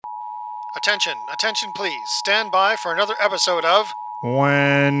Attention, attention please. Stand by for another episode of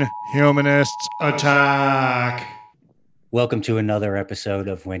When Humanists Attack. Welcome to another episode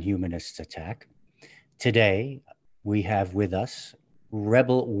of When Humanists Attack. Today, we have with us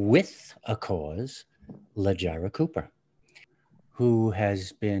Rebel with a Cause, Lujira Cooper, who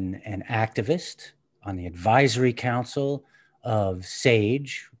has been an activist on the advisory council of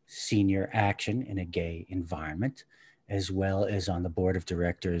SAGE, Senior Action in a Gay Environment, as well as on the board of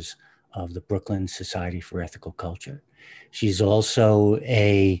directors of the Brooklyn Society for Ethical Culture. She's also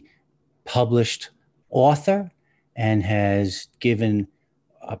a published author and has given,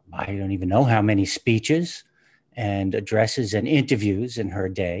 I don't even know how many speeches and addresses and interviews in her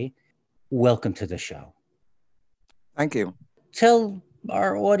day. Welcome to the show. Thank you. Tell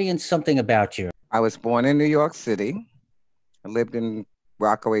our audience something about you. I was born in New York City. I lived in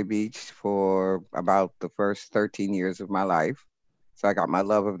Rockaway Beach for about the first 13 years of my life. So I got my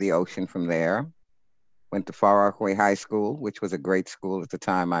love of the ocean from there. Went to Far Rockaway High School, which was a great school at the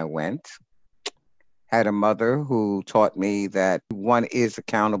time I went. Had a mother who taught me that one is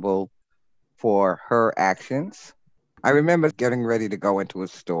accountable for her actions. I remember getting ready to go into a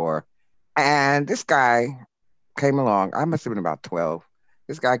store, and this guy came along. I must have been about 12.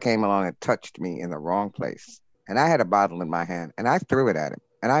 This guy came along and touched me in the wrong place. And I had a bottle in my hand, and I threw it at him,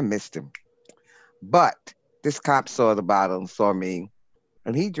 and I missed him. But this cop saw the bottle, saw me,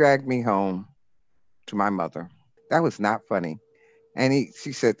 and he dragged me home to my mother. That was not funny. And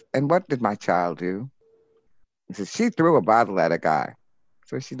she said, "And what did my child do?" He said, "She threw a bottle at a guy."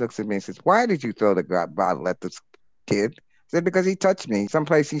 So she looks at me and says, "Why did you throw the bottle at this kid?" I said, "Because he touched me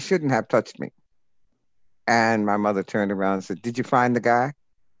someplace he shouldn't have touched me." And my mother turned around and said, "Did you find the guy?"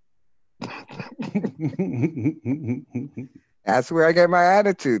 That's where I get my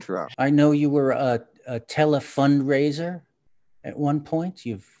attitude from. I know you were a tele-fundraiser at one point.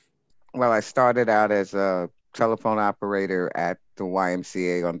 Well, I started out as a telephone operator at the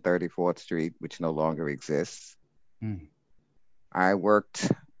YMCA on 34th Street, which no longer exists. I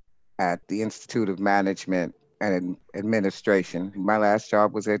worked at the Institute of Management and Administration. My last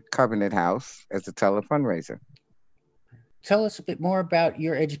job was at Covenant House as a tele-fundraiser. Tell us a bit more about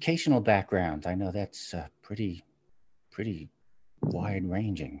your educational background. I know that's pretty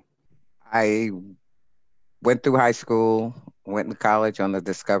wide-ranging. I went through high school, went to college on the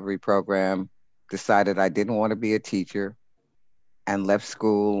Discovery program, decided I didn't want to be a teacher, and left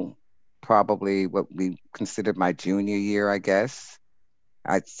school probably what we considered my junior year, I guess.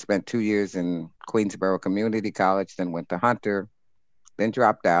 I spent 2 years in Queensborough Community College, then went to Hunter, then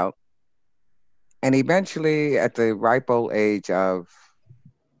dropped out. And eventually, at the ripe old age of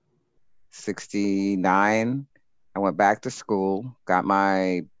 69, I went back to school, got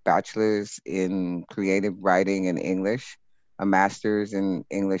my bachelor's in creative writing and English, a master's in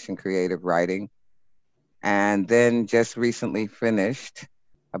English and creative writing, and then just recently finished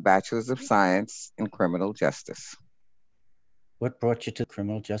a bachelor's of science in criminal justice. What brought you to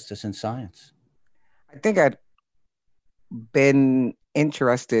criminal justice and science? I think I'd been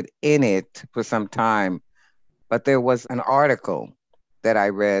interested in it for some time, but there was an article that I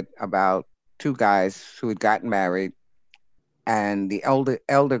read about two guys who had gotten married, and the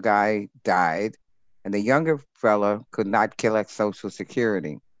elder guy died, and the younger fella could not collect Social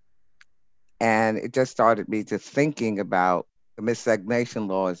Security. And it just started me to thinking about the miscegnation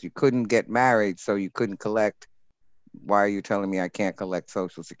laws. You couldn't get married, so you couldn't collect. Why are you telling me I can't collect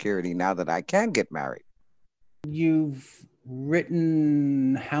Social Security now that I can get married? You've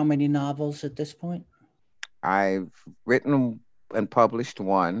written how many novels at this point? I've written and published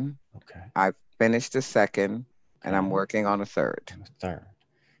one. Okay. I've finished a second, and I'm working on a third.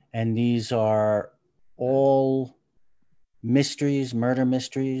 And these are all mysteries, murder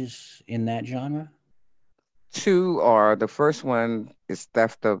mysteries in that genre? Two are, the first one is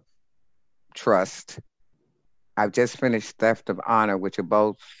Theft of Trust. I've just finished Theft of Honor, which are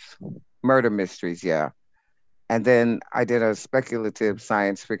both murder mysteries, yeah. And then I did a speculative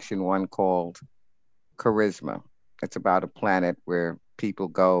science fiction one called Charisma. It's about a planet where people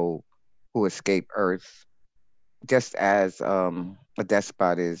go who escape Earth, just as a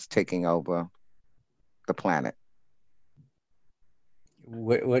despot is taking over the planet.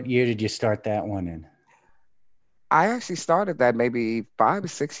 What year did you start that one in? I actually started that maybe 5 or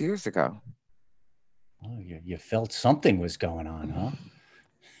 6 years ago. Oh, you felt something was going on, huh?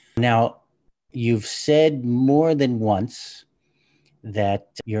 Now, you've said more than once that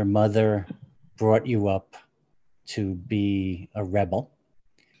your mother brought you up to be a rebel.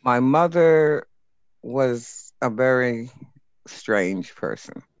 My mother was a very strange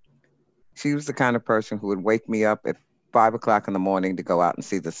person. She was the kind of person who would wake me up at 5 o'clock in the morning to go out and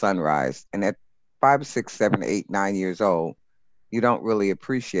see the sunrise. And at 5, 6, 7, 8, 9 years old, you don't really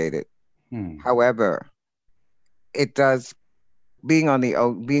appreciate it. However, it does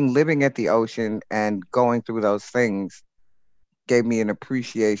being living at the ocean and going through those things gave me an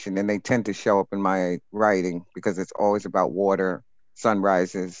appreciation, and they tend to show up in my writing because it's always about water,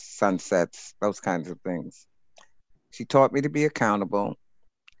 sunrises, sunsets, those kinds of things. She taught me to be accountable.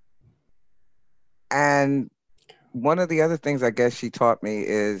 And one of the other things I guess she taught me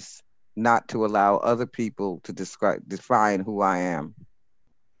is not to allow other people to define who I am.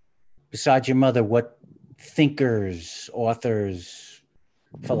 Besides your mother, what thinkers, authors,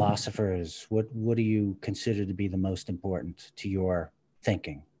 philosophers, what do you consider to be the most important to your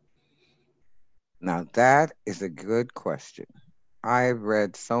thinking? Now, that is a good question. I've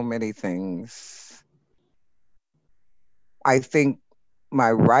read so many things. I think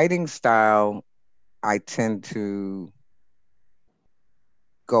my writing style, I tend to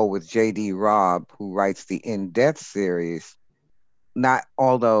go with J.D. Robb, who writes the In Death series. Not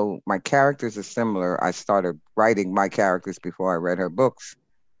although my characters are similar, I started writing my characters before I read her books.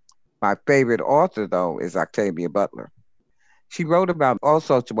 My favorite author, though, is Octavia Butler. She wrote about all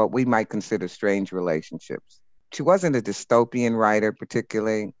sorts of what we might consider strange relationships. She wasn't a dystopian writer,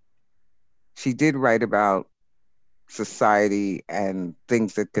 particularly. She did write about society and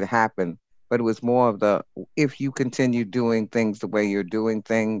things that could happen, but it was more of the if you continue doing things the way you're doing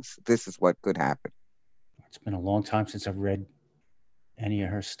things, this is what could happen. It's been a long time since I've read any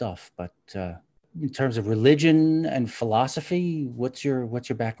of her stuff, but in terms of religion and philosophy, what's your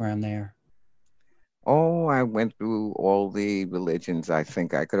background there? Oh, I went through all the religions I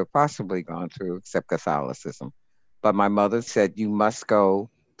think I could have possibly gone through, except Catholicism. But my mother said, you must go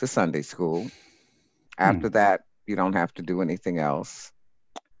to Sunday school. After that, you don't have to do anything else.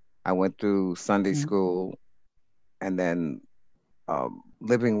 I went through Sunday school, and then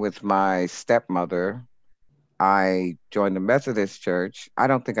living with my stepmother, I joined the Methodist Church. I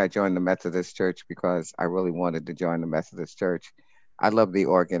don't think I joined the Methodist Church because I really wanted to join the Methodist Church. I love the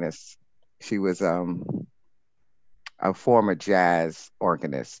organist. She was a former jazz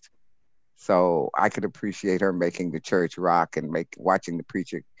organist, so I could appreciate her making the church rock and watching the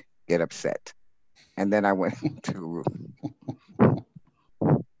preacher get upset. And then I went to.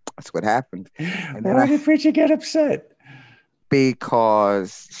 That's what happened. And then Why did preacher get upset?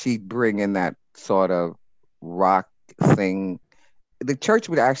 Because she'd bring in that sort of rock thing. The church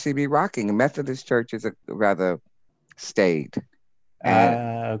would actually be rocking. The Methodist church is a rather staid.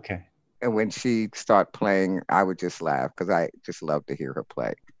 And Okay. And when she'd start playing, I would just laugh because I just love to hear her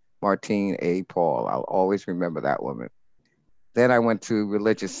play. Martine A. Paul. I'll always remember that woman. Then I went to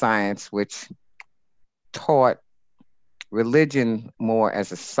religious science, which taught religion more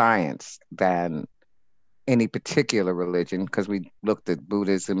as a science than any particular religion, because we looked at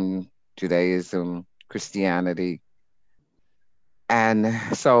Buddhism, Judaism, Christianity. And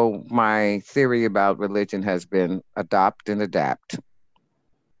so my theory about religion has been adopt and adapt.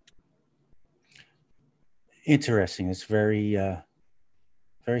 Interesting. It's very,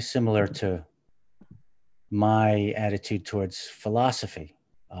 very similar to my attitude towards philosophy,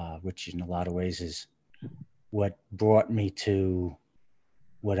 which in a lot of ways is what brought me to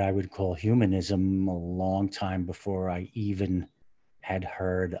what I would call humanism a long time before I even had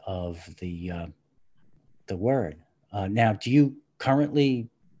heard of the word. Now, do you currently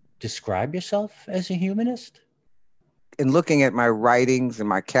describe yourself as a humanist? In looking at my writings and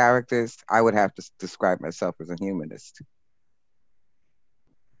my characters, I would have to describe myself as a humanist.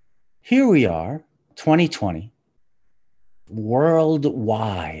 Here we are, 2020,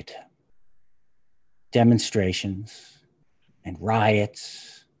 worldwide demonstrations and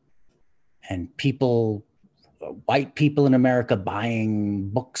riots and people, white people in America buying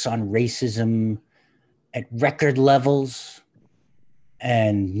books on racism at record levels,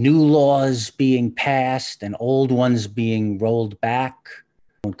 and new laws being passed and old ones being rolled back.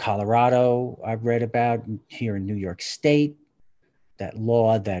 In Colorado, I've read about, here in New York State, that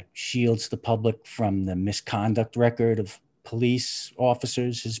law that shields the public from the misconduct record of police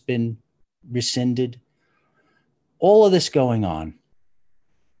officers has been rescinded. All of this going on.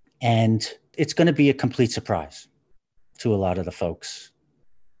 And it's going to be a complete surprise to a lot of the folks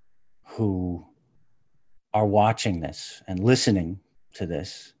who are watching this and listening to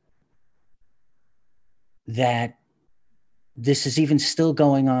this, that this is even still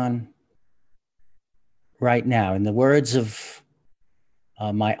going on right now. In the words of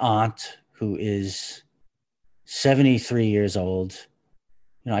my aunt, who is 73 years old,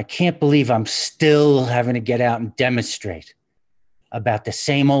 I can't believe I'm still having to get out and demonstrate about the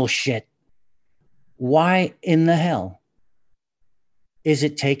same old shit. Why in the hell is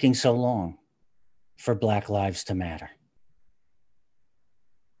it taking so long for Black lives to matter?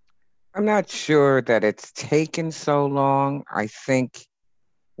 I'm not sure that it's taken so long. I think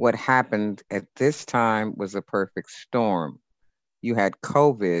what happened at this time was a perfect storm. You had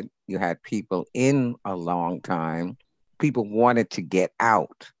COVID, you had people in a long time, people wanted to get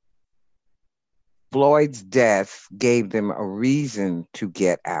out. Floyd's death gave them a reason to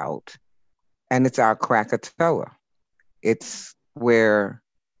get out, and it's our Krakatoa. It's where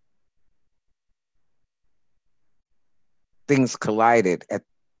things collided at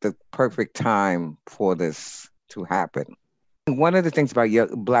the perfect time for this to happen. One of the things about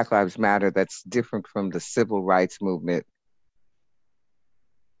Black Lives Matter that's different from the civil rights movement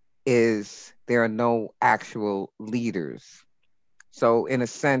is there are no actual leaders. So, in a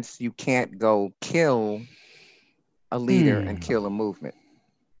sense, you can't go kill a leader and kill a movement.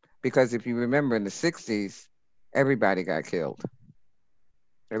 Because if you remember in the 60s, everybody got killed.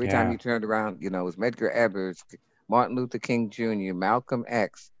 Every time you turned around, it was Medgar Evers, Martin Luther King Jr., Malcolm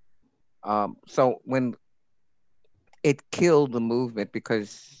X. So when it killed the movement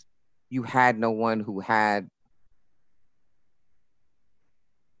because you had no one who had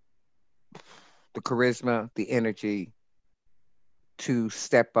the charisma, the energy to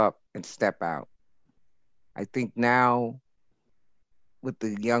step up and step out. I think now with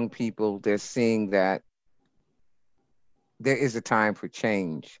the young people, they're seeing that there is a time for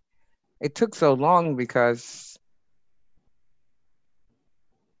change. It took so long because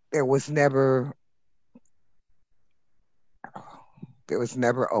there was never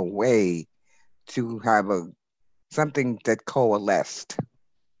a way to have something that coalesced.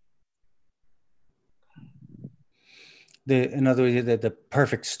 In other words, the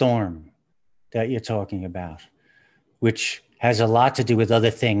perfect storm that you're talking about, which has a lot to do with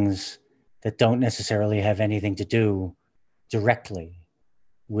other things that don't necessarily have anything to do directly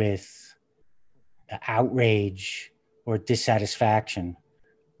with outrage or dissatisfaction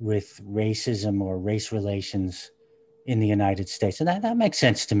with racism or race relations in the United States. And that makes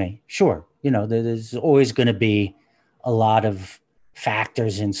sense to me. Sure. There's always going to be a lot of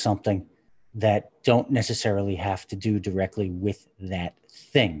factors in something that don't necessarily have to do directly with that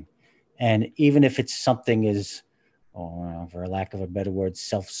thing. And even if it's something as, for lack of a better word,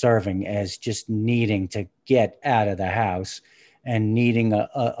 self-serving as just needing to get out of the house and needing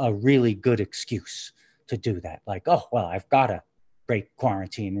a really good excuse to do that. Like, I've got to break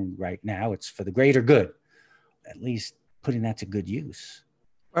quarantine right now. It's for the greater good. At least putting that to good use.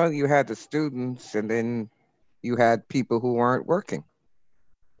 Well, you had the students, and then you had people who weren't working.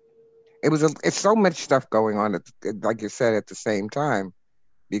 It's so much stuff going on, like you said, at the same time,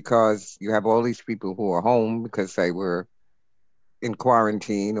 because you have all these people who are home because they were in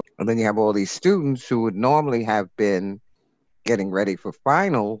quarantine, and then you have all these students who would normally have been getting ready for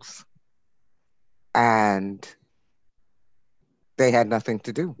finals, and they had nothing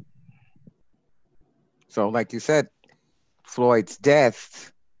to do. So, like you said, Floyd's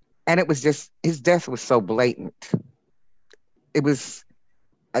death, and it was just, his death was so blatant. It was,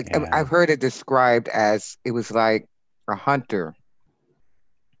 I've heard it described as, it was like a hunter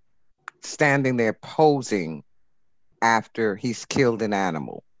standing there posing after he's killed an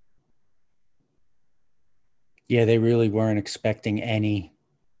animal. Yeah, they really weren't expecting any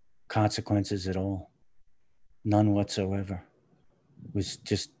consequences at all. None whatsoever. It was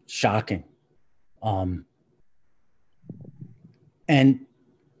just shocking. And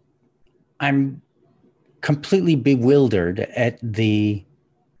I'm completely bewildered at the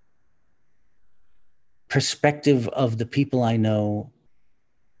perspective of the people I know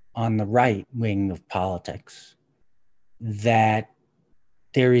on the right wing of politics, that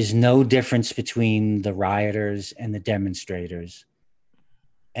there is no difference between the rioters and the demonstrators.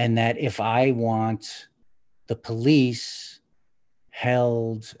 And that if I want the police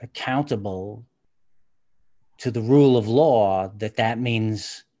held accountable to the rule of law, that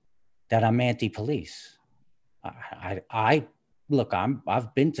means that I'm anti-police. Look,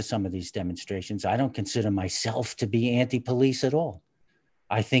 I've been to some of these demonstrations. I don't consider myself to be anti-police at all.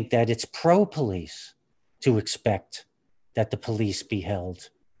 I think that it's pro-police to expect that the police be held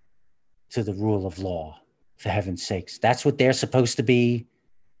to the rule of law, for heaven's sakes. That's what they're supposed to be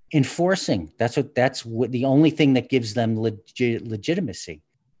enforcing. That's what the only thing that gives them legitimacy.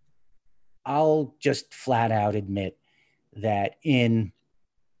 I'll just flat out admit that in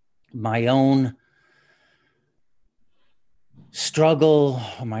my own struggle,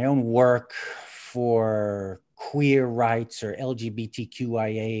 my own work for queer rights or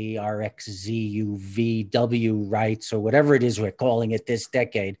LGBTQIA, RXZUVW rights, or whatever it is we're calling it this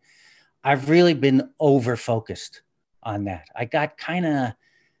decade, I've really been over-focused on that. I got kind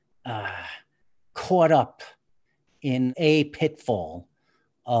of caught up in a pitfall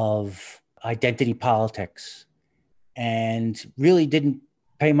of identity politics and really didn't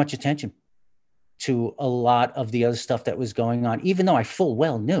pay much attention to a lot of the other stuff that was going on, even though I full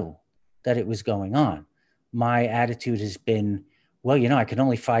well knew that it was going on. My attitude has been, well, I can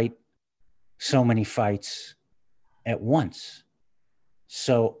only fight so many fights at once.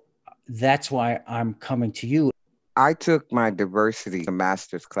 So that's why I'm coming to you. I took my diversity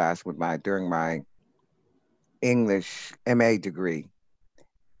master's class during my English MA degree.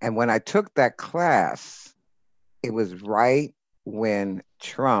 And when I took that class, it was right when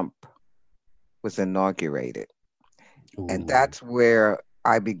Trump was inaugurated. And that's where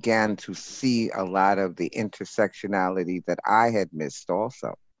I began to see a lot of the intersectionality that I had missed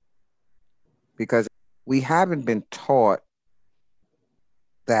also. Because we haven't been taught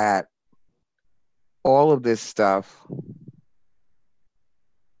that all of this stuff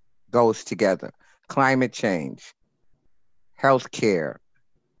goes together. Climate change, healthcare,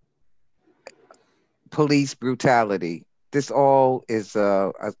 police brutality. This all is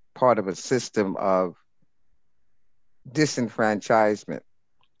a part of a system of disenfranchisement.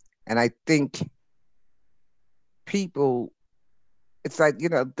 And I think people, it's like,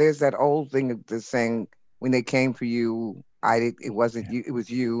 there's that old thing of the saying, when they came for you, it wasn't you, it was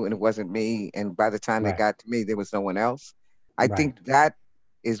you and it wasn't me. And by the time they got to me, there was no one else. I think that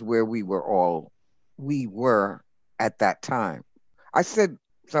is where we were at that time. I said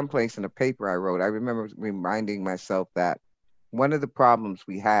someplace in a paper I wrote, I remember reminding myself that one of the problems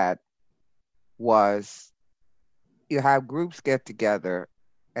we had was you have groups get together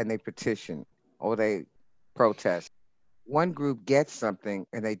and they petition or they protest. One group gets something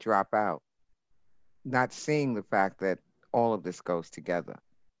and they drop out, not seeing the fact that all of this goes together.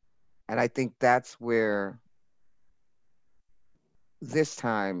 And I think that's where this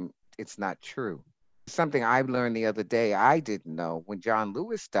time it's not true. Something I learned the other day, I didn't know. When John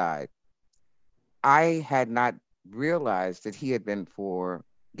Lewis died, I had not realized that he had been for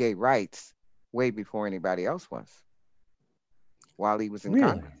gay rights way before anybody else was, while he was in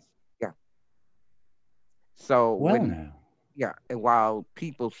Congress. Yeah. So and while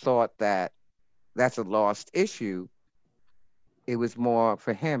people thought that that's a lost issue, it was more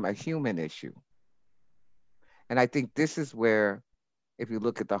for him a human issue. And I think this is where, if you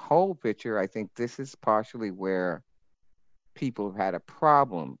look at the whole picture, I think this is partially where people have had a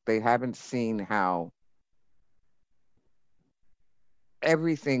problem. They haven't seen how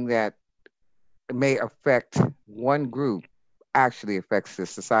everything that may affect one group actually affects the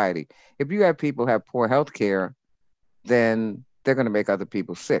society. If you have people have poor health care, then they're going to make other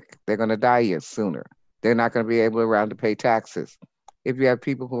people sick. They're going to die sooner. They're not going to be able around to pay taxes. If you have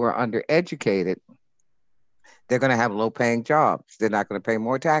people who are undereducated, they're going to have low-paying jobs. They're not going to pay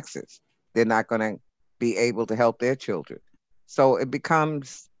more taxes. They're not going to be able to help their children. So it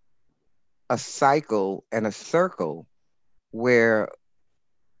becomes a cycle and a circle where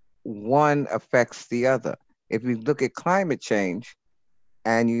one affects the other. If you look at climate change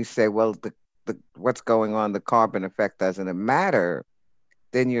and you say, well, what's going on, the carbon effect doesn't matter,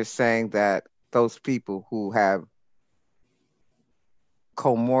 then you're saying that those people who have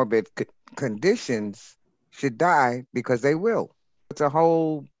comorbid conditions should die because they will. It's a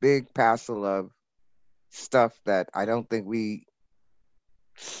whole big passel of stuff that I don't think we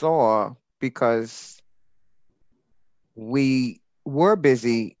saw because we were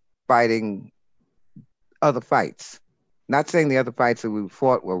busy fighting other fights. Not saying the other fights that we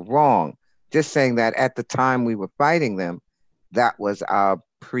fought were wrong, just saying that at the time we were fighting them, that was our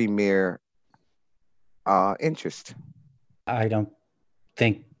premier interest. I don't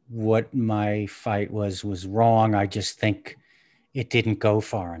think what my fight was wrong. I just think it didn't go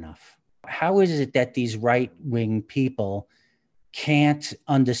far enough. How is it that these right-wing people can't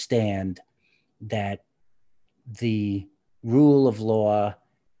understand that the rule of law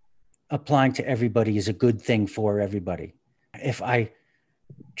applying to everybody is a good thing for everybody? If I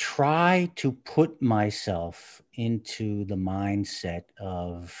try to put myself into the mindset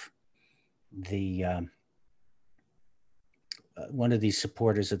of the one of these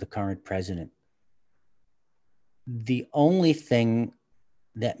supporters of the current president, the only thing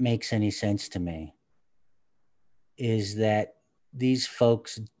that makes any sense to me is that these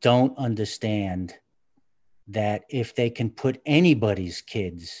folks don't understand that if they can put anybody's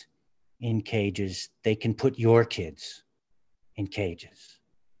kids in cages, they can put your kids in cages.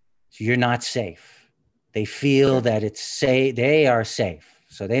 So you're not safe. They feel that they are safe,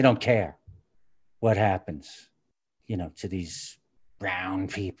 so they don't care what happens, to these brown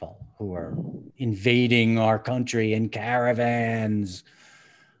people who are invading our country in caravans.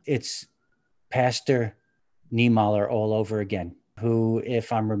 It's Pastor Niemöller all over again, who,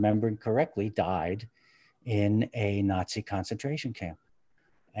 if I'm remembering correctly, died in a Nazi concentration camp.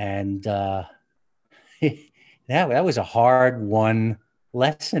 And that was a hard-won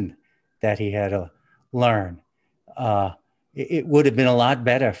lesson that he had to learn. It would have been a lot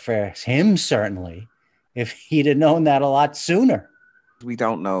better for him, certainly, if he'd have known that a lot sooner. We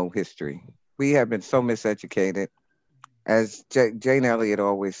don't know history. We have been so miseducated. As Jane Elliott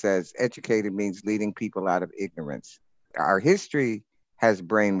always says, educated means leading people out of ignorance. Our history has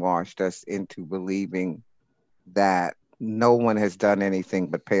brainwashed us into believing that no one has done anything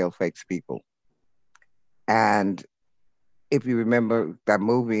but pale face people. And if you remember that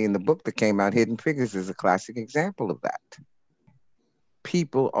movie and the book that came out, Hidden Figures, is a classic example of that.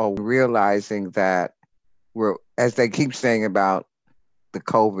 People are realizing that we're, as they keep saying about the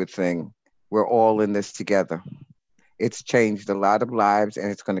COVID thing, we're all in this together. It's changed a lot of lives,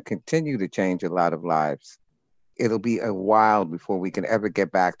 and it's going to continue to change a lot of lives. It'll be a while before we can ever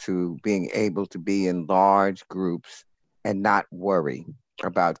get back to being able to be in large groups and not worry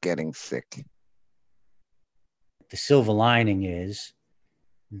about getting sick. The silver lining is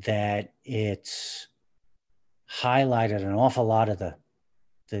that it's highlighted an awful lot of the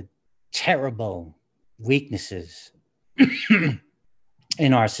terrible weaknesses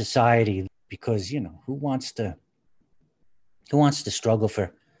in our society, because, who wants to struggle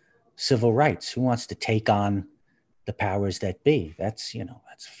for civil rights? Who wants to take on the powers that be? That's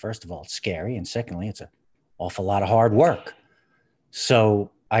first of all, it's scary. And secondly, it's an awful lot of hard work.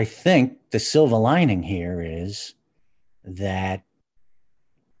 So I think the silver lining here is that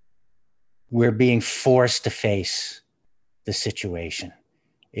we're being forced to face the situation.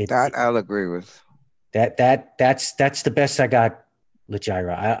 That I'll agree with. That's the best I got,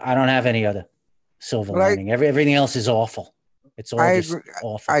 Lujira. I don't have any other silver lining. Everything else is awful. It's all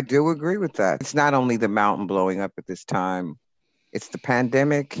awful. I do agree with that. It's not only the mountain blowing up at this time, it's the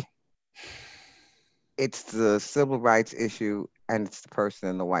pandemic, it's the civil rights issue, and it's the person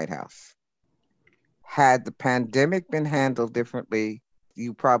in the White House. Had the pandemic been handled differently,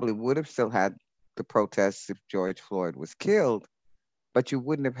 you probably would have still had the protests if George Floyd was killed, but you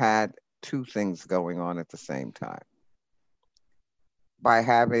wouldn't have had two things going on at the same time. By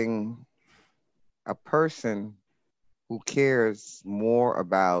having a person who cares more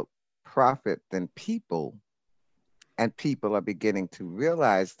about profit than people, and people are beginning to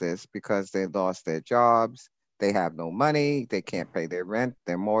realize this because they lost their jobs, they have no money, they can't pay their rent,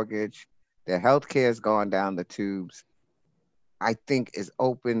 their mortgage, their health care has gone down the tubes, I think has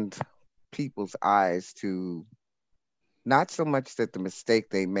opened people's eyes to not so much that the mistake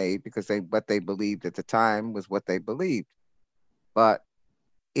they made, because what they believed at the time was what they believed. But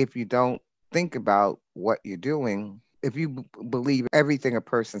if you don't think about what you're doing, if you believe everything a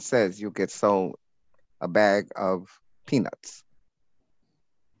person says, you'll get sold a bag of peanuts.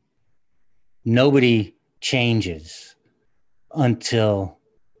 Nobody changes until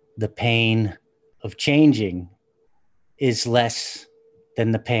the pain of changing is less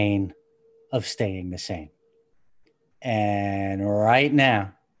than the pain of staying the same. And right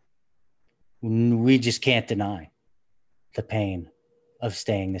now, we just can't deny the pain of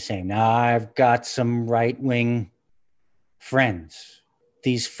staying the same. Now, I've got some right-wing friends.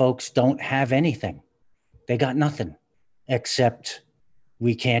 These folks don't have anything. They got nothing except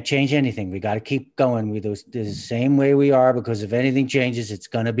we can't change anything. We got to keep going. There's the same way we are, because if anything changes, it's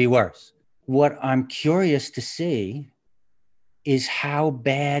going to be worse. What I'm curious to see is how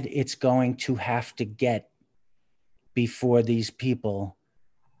bad it's going to have to get before these people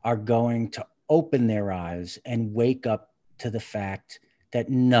are going to open their eyes and wake up to the fact that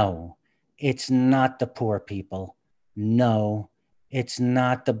no, it's not the poor people. No, it's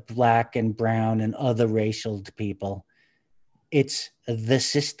not the black and brown and other racial people. It's the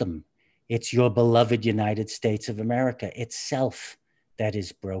system. It's your beloved United States of America itself that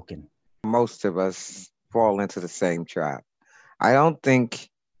is broken. Most of us fall into the same trap. I don't think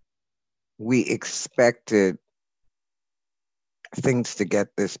we expected things to get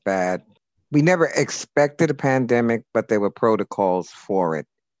this bad. We never expected a pandemic, but there were protocols for it,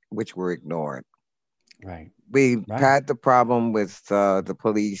 which were ignored. Right. We had the problem with the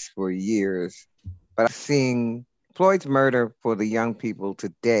police for years, but seeing Floyd's murder for the young people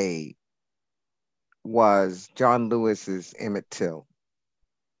today was John Lewis's Emmett Till.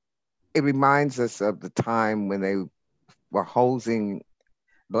 It reminds us of the time when they were hosing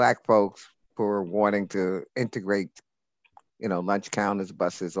Black folks for wanting to integrate, lunch counters,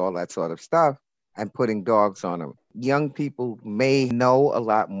 buses, all that sort of stuff. and putting dogs on them. Young people may know a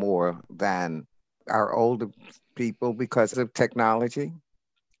lot more than our older people because of technology.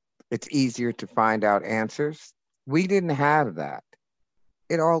 It's easier to find out answers. We didn't have that.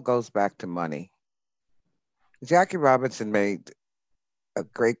 It all goes back to money. Jackie Robinson made a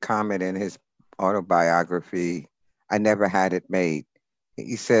great comment in his autobiography, I Never Had It Made.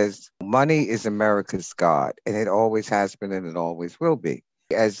 He says, money is America's God, and it always has been and it always will be.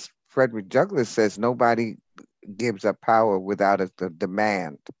 As Frederick Douglass says, nobody gives up power without a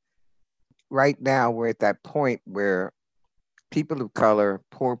demand. Right now, we're at that point where people of color,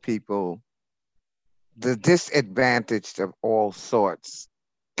 poor people, the disadvantaged of all sorts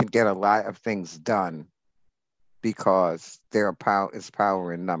can get a lot of things done because there is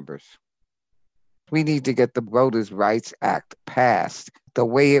power in numbers. We need to get the Voters' Rights Act passed the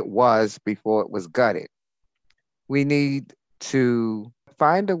way it was before it was gutted. We need to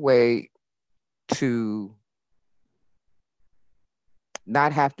find a way to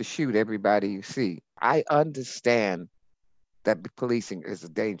not have to shoot everybody you see. I understand that policing is a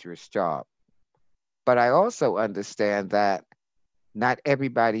dangerous job, but I also understand that not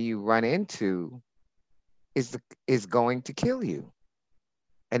everybody you run into is going to kill you.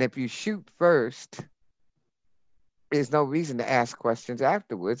 And if you shoot first, there's no reason to ask questions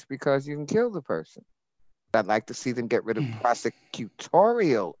afterwards because you can kill the person. I'd like to see them get rid of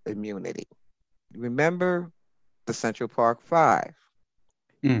prosecutorial immunity. Remember the Central Park Five.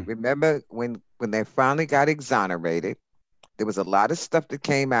 Remember when they finally got exonerated, there was a lot of stuff that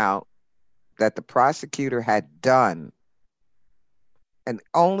came out that the prosecutor had done, and the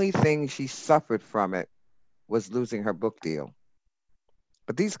only thing she suffered from it was losing her book deal.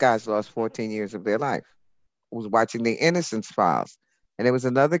 But these guys lost 14 years of their life. I was watching the Innocence Files, and there was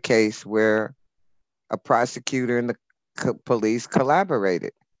another case where a prosecutor and the police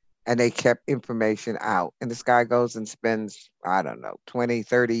collaborated and they kept information out. And this guy goes and spends, I don't know, 20,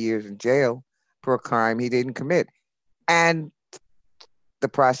 30 years in jail for a crime he didn't commit. And the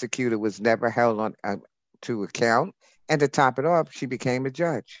prosecutor was never held on to account. And to top it off, she became a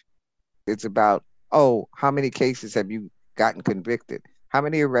judge. It's about, oh, how many cases have you gotten convicted? How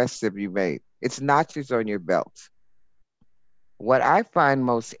many arrests have you made? It's notches on your belt. What I find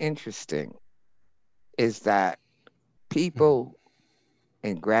most interesting is that people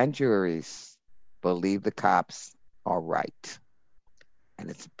in grand juries believe the cops are right. And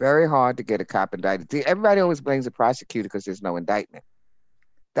it's very hard to get a cop indicted. Everybody always blames the prosecutor because there's no indictment.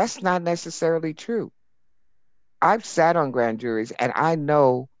 That's not necessarily true. I've sat on grand juries and I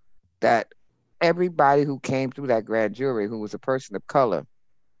know that everybody who came through that grand jury who was a person of color,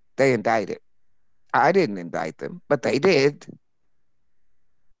 they indicted. I didn't indict them, but they did.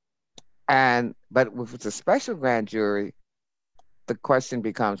 But if it's a special grand jury, the question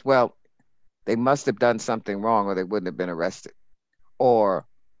becomes, well, they must have done something wrong or they wouldn't have been arrested. Or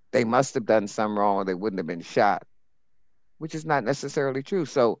they must have done something wrong or they wouldn't have been shot, which is not necessarily true.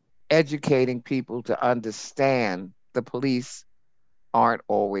 So educating people to understand the police aren't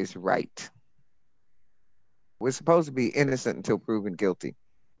always right. We're supposed to be innocent until proven guilty.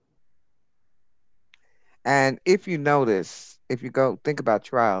 And if you notice, if you go think about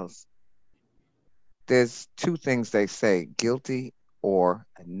trials, there's two things they say, guilty or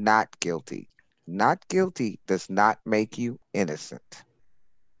not guilty. Not guilty does not make you innocent.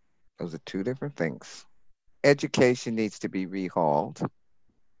 Those are two different things. Education needs to be rehauled.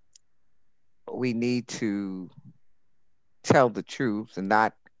 We need to tell the truth and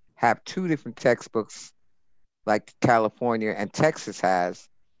not have two different textbooks like California and Texas has.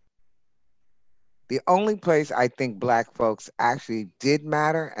 The only place I think Black folks actually did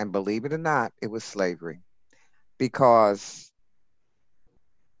matter, and believe it or not, it was slavery. Because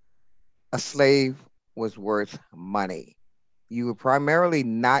a slave was worth money. You were primarily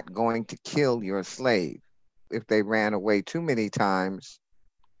not going to kill your slave. If they ran away too many times,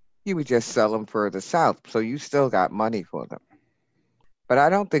 you would just sell them further south. So you still got money for them. But I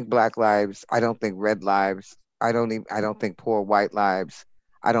don't think Black lives, I don't think red lives, I don't think poor white lives,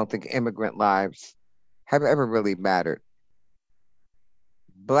 I don't think immigrant lives have ever really mattered.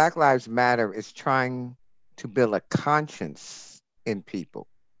 Black Lives Matter is trying to build a conscience in people.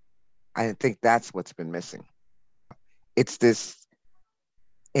 I think that's what's been missing. It's this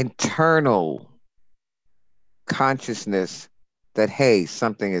internal consciousness that, hey,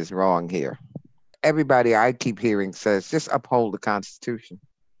 something is wrong here. Everybody I keep hearing says just uphold the Constitution.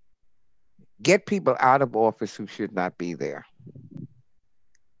 Get people out of office who should not be there.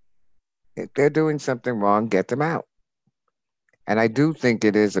 If they're doing something wrong, get them out. And I do think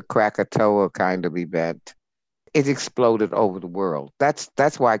it is a Krakatoa kind of event. it exploded over the world. That's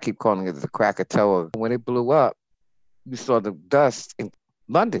why I keep calling it the Krakatoa. When it blew up, you saw the dust in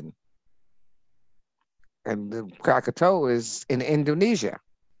London, and the Krakatoa is in Indonesia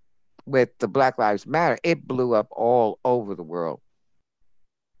with the Black Lives Matter. It blew up all over the world.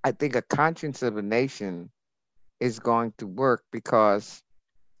 I think a conscience of a nation is going to work because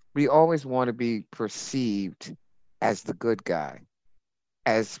we always want to be perceived as the good guy,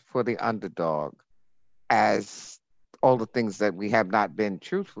 as for the underdog, as all the things that we have not been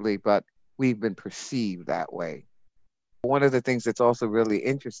truthfully, but we've been perceived that way. One of the things that's also really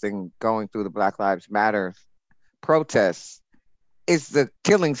interesting going through the Black Lives Matter protests is the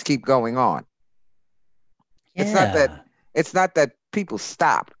killings keep going on. It's not that Yeah. it's not that people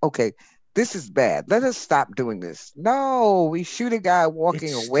stopped. Okay, this is bad. Let us stop doing this. No, we shoot a guy walking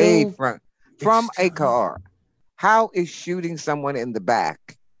It's away still, from it's a still, car. How is shooting someone in the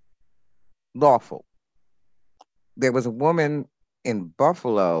back lawful? There was a woman in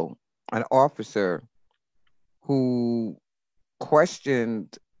Buffalo, an officer who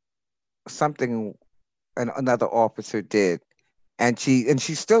questioned something another officer did, and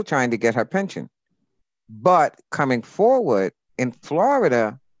she's still trying to get her pension. But coming forward in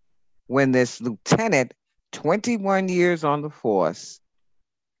Florida, when this lieutenant, 21 years on the force,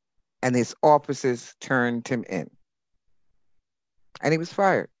 and his officers turned him in, and he was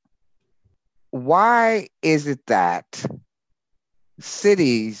fired. Why is it that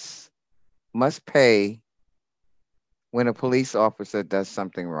cities must pay when a police officer does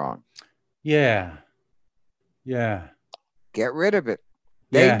something wrong? yeah, yeah, Get rid of it.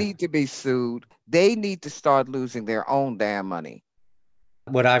 They yeah. need to be sued. They need to start losing their own damn money.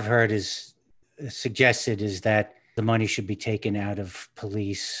 What I've heard is suggested is that the money should be taken out of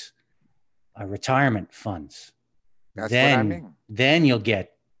police retirement funds. That's what I Then, mean. then you'll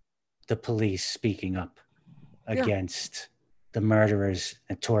get the police speaking up Yeah. against the murderers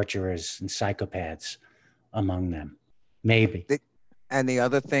and torturers and psychopaths among them. Maybe. And the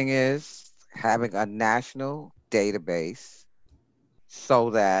other thing is having a national database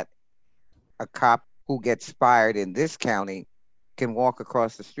so that a cop who gets fired in this county can walk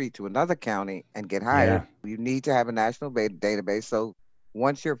across the street to another county and get hired. Yeah. You need to have a national database. So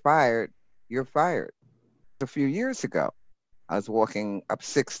once you're fired, you're fired. A few years ago, I was walking up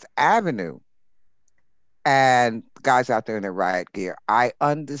 6th Avenue and guys out there in their riot gear. I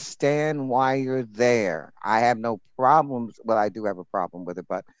understand why you're there. I have no problems. Well, I do have a problem with it,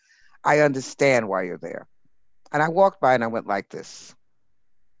 but I understand why you're there. And I walked by and I went like this.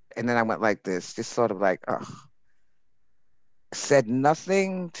 And then I went like this, just sort of like, ugh. Said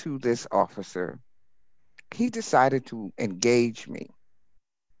nothing to this officer. He decided to engage me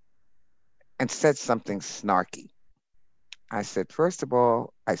and said something snarky. I said, first of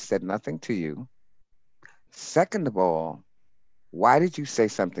all, I said nothing to you. Second of all, why did you say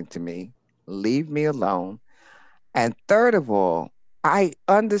something to me? Leave me alone. And third of all, I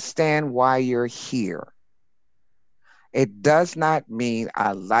understand why you're here. It does not mean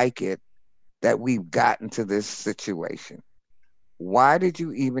I like it that we've gotten to this situation. Why did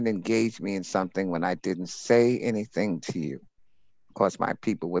you even engage me in something when I didn't say anything to you? Of course, my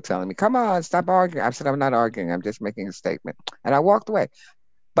people were telling me, come on, stop arguing. I said, I'm not arguing. I'm just making a statement. And I walked away.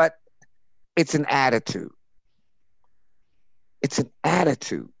 But it's an attitude. It's an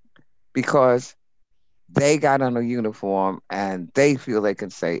attitude because they got on a uniform and they feel they can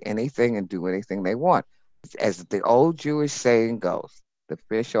say anything and do anything they want. As the old Jewish saying goes, the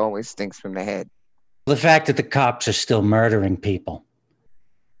fish always stinks from the head. The fact that the cops are still murdering people,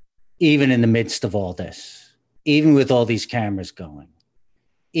 even in the midst of all this, even with all these cameras going,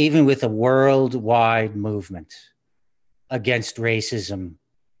 even with a worldwide movement against racism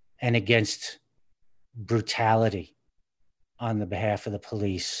and against brutality on the behalf of the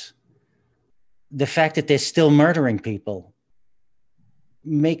police, the fact that they're still murdering people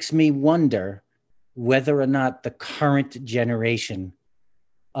makes me wonder whether or not the current generation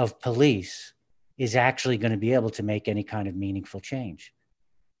of police is actually going to be able to make any kind of meaningful change.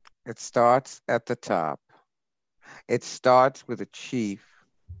 It starts at the top. It starts with a chief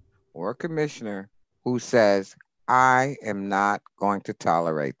or a commissioner who says, I am not going to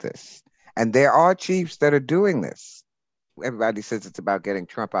tolerate this. And there are chiefs that are doing this. Everybody says it's about getting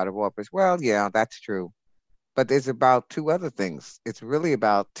Trump out of office. Well, yeah, that's true. But there's about two other things. It's really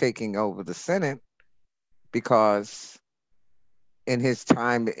about taking over the Senate because in his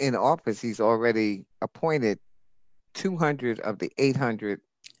time in office, he's already appointed 200 of the 800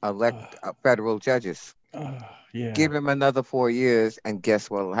 federal judges. Yeah. Give him another 4 years, and guess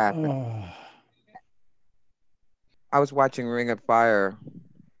what will happen? I was watching Ring of Fire,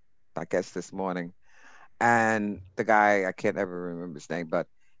 I guess this morning, And the guy, I can't ever remember his name, but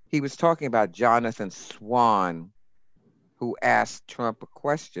he was talking about Jonathan Swan, who asked Trump a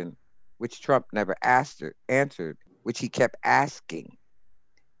question, which Trump never answered, which he kept asking.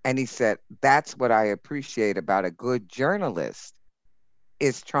 And he said, that's what I appreciate about a good journalist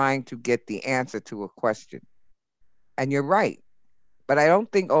is trying to get the answer to a question. And you're right. But I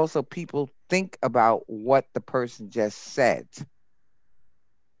don't think also people think about what the person just said.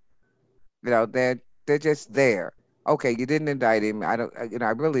 They're just there. Okay, you didn't indict him. I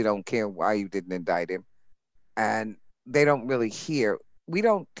really don't care why you didn't indict him. And they don't really hear. We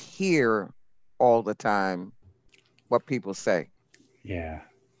don't hear all the time what people say. Yeah.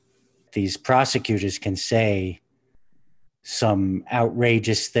 These prosecutors can say some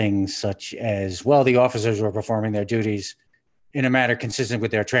outrageous things such as, well, the officers were performing their duties in a manner consistent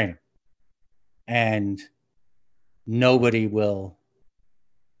with their training. And nobody will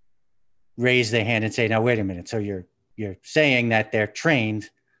raise their hand and say, now, wait a minute. So you're saying that they're trained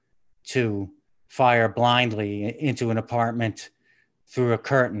to fire blindly into an apartment through a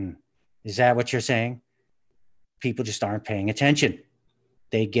curtain. Is that what you're saying? People just aren't paying attention.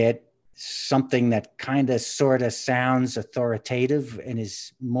 They get something that kind of sort of sounds authoritative and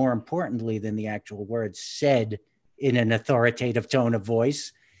is more importantly than the actual words said in an authoritative tone of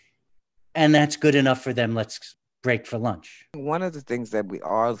voice. And that's good enough for them. Let's break for lunch. One of the things that we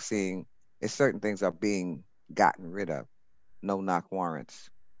are seeing is certain things are being gotten rid of. No knock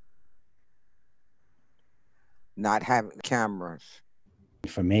warrants, not having cameras.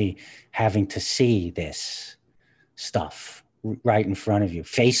 For me, having to see this stuff right in front of you,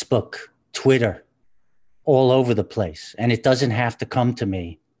 Facebook, Twitter, all over the place. And it doesn't have to come to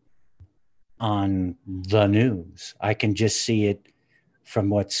me on the news. I can just see it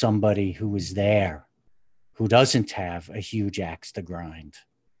from what somebody who is there, who doesn't have a huge axe to grind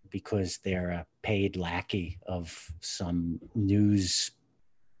because they're a paid lackey of some news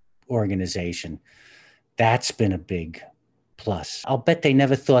organization. That's been a big plus. I'll bet they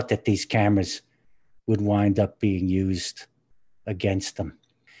never thought that these cameras would wind up being used against them.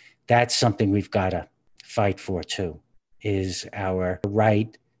 That's something we've got to fight for too, is our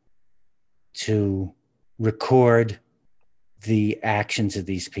right to record the actions of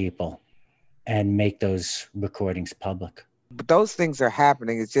these people and make those recordings public. But those things are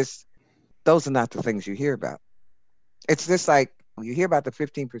happening. It's just, those are not the things you hear about. It's just like you hear about the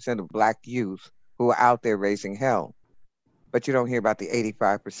 15% of Black youth who are out there raising hell, but you don't hear about the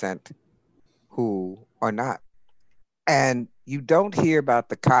 85% who are not. And you don't hear about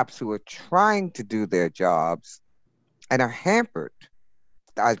the cops who are trying to do their jobs and are hampered.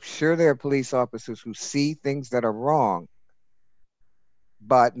 I'm sure there are police officers who see things that are wrong,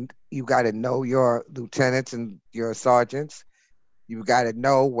 but you got to know your lieutenants and your sergeants. You got to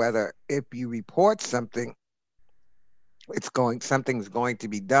know whether if you report something, something's going to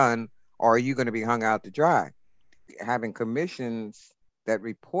be done, or are you going to be hung out to dry? Having commissions that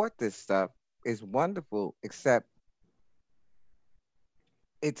report this stuff is wonderful, except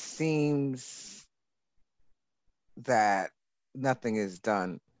it seems that nothing is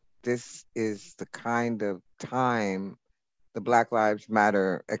done. This is the kind of time, the Black Lives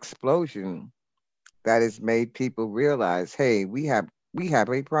Matter explosion, that has made people realize, hey, we have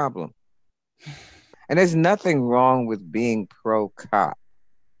a problem. And there's nothing wrong with being pro cop.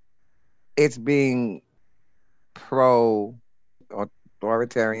 It's being pro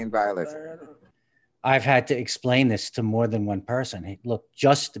authoritarian violence. I've had to explain this to more than one person. Hey, look,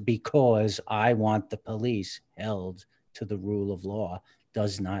 just because I want the police held to the rule of law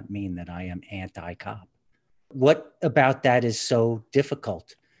does not mean that I am anti-cop. What about that is so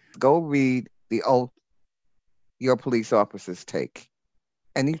difficult? Go read the oath your police officers take,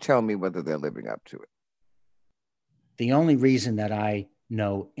 and you tell me whether they're living up to it. The only reason that I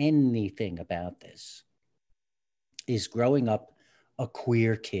know anything about this is growing up a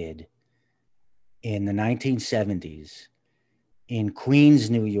queer kid in the 1970s in Queens,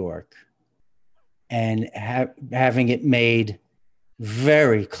 New York, and having it made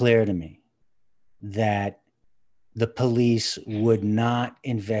very clear to me that the police would not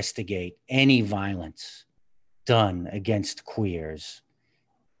investigate any violence done against queers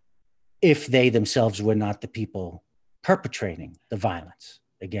if they themselves were not the people perpetrating the violence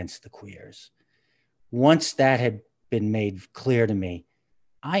against the queers. Once that had been made clear to me,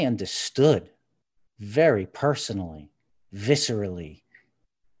 I understood very personally, viscerally,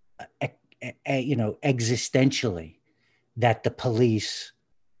 existentially, that the police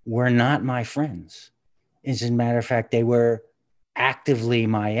were not my friends. As a matter of fact, they were actively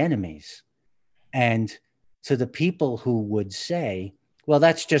my enemies. And to the people who would say, well,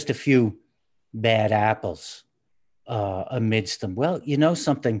 that's just a few bad apples amidst them. Well, you know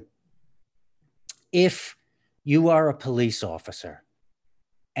something? If you are a police officer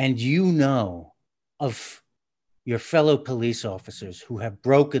and you know of your fellow police officers who have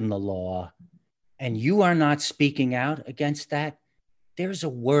broken the law and you are not speaking out against that, there's a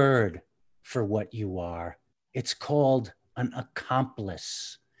word for what you are. It's called an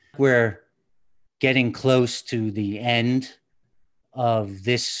accomplice. We're getting close to the end of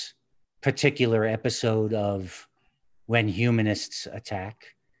this particular episode of When Humanists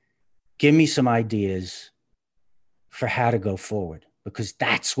Attack. Give me some ideas for how to go forward, because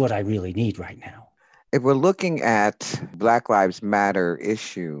that's what I really need right now. If we're looking at Black Lives Matter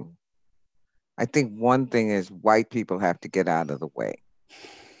issue, I think one thing is white people have to get out of the way.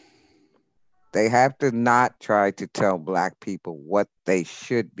 They have to not try to tell Black people what they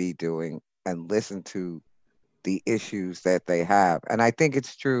should be doing and listen to the issues that they have. And I think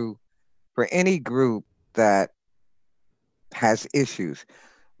it's true for any group that has issues.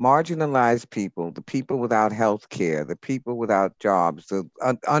 Marginalized people, the people without health care, the people without jobs, the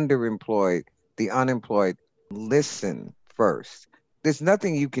underemployed, the unemployed, listen first. There's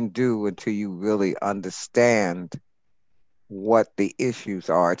nothing you can do until you really understand what the issues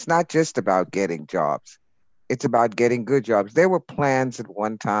are. It's not just about getting jobs. It's about getting good jobs. There were plans at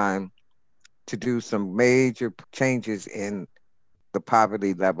one time to do some major changes in the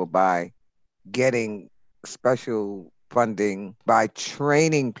poverty level by getting special funding, by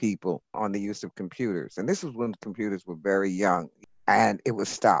training people on the use of computers. And this was when computers were very young, and it was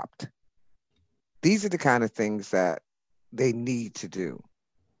stopped. These are the kind of things that they need to do.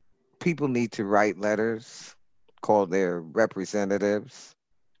 People need to write letters, call their representatives,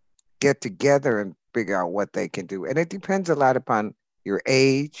 get together and figure out what they can do. And it depends a lot upon your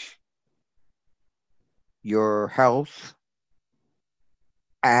age, your health,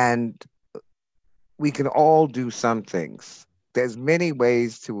 and we can all do some things. There's many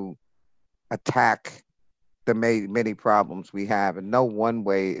ways to attack the many problems we have, and no one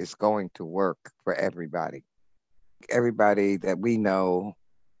way is going to work for everybody. Everybody that we know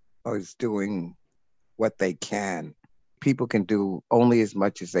is doing what they can. People can do only as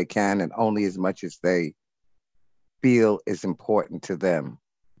much as they can and only as much as they feel is important to them.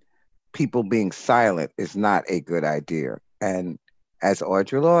 People being silent is not a good idea. And as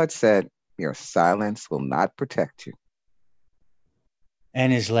Audre Lorde said, your silence will not protect you.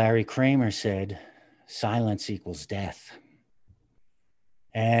 And as Larry Kramer said, silence equals death.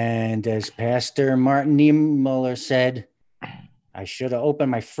 And as Pastor Martin Niemöller said, I should have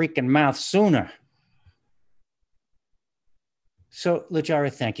opened my freaking mouth sooner. So,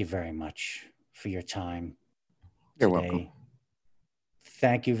 Lujira, thank you very much for your time You're today. welcome.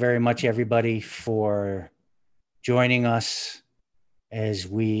 Thank you very much, everybody, for joining us as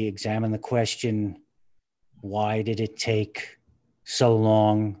we examine the question, why did it take so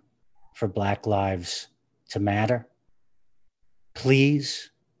long for Black lives to matter?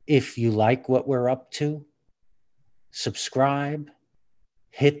 Please, if you like what we're up to, subscribe,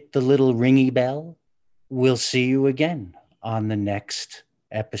 hit the little ringy bell. We'll see you again on the next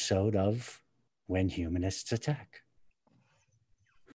episode of When Humanists Attack.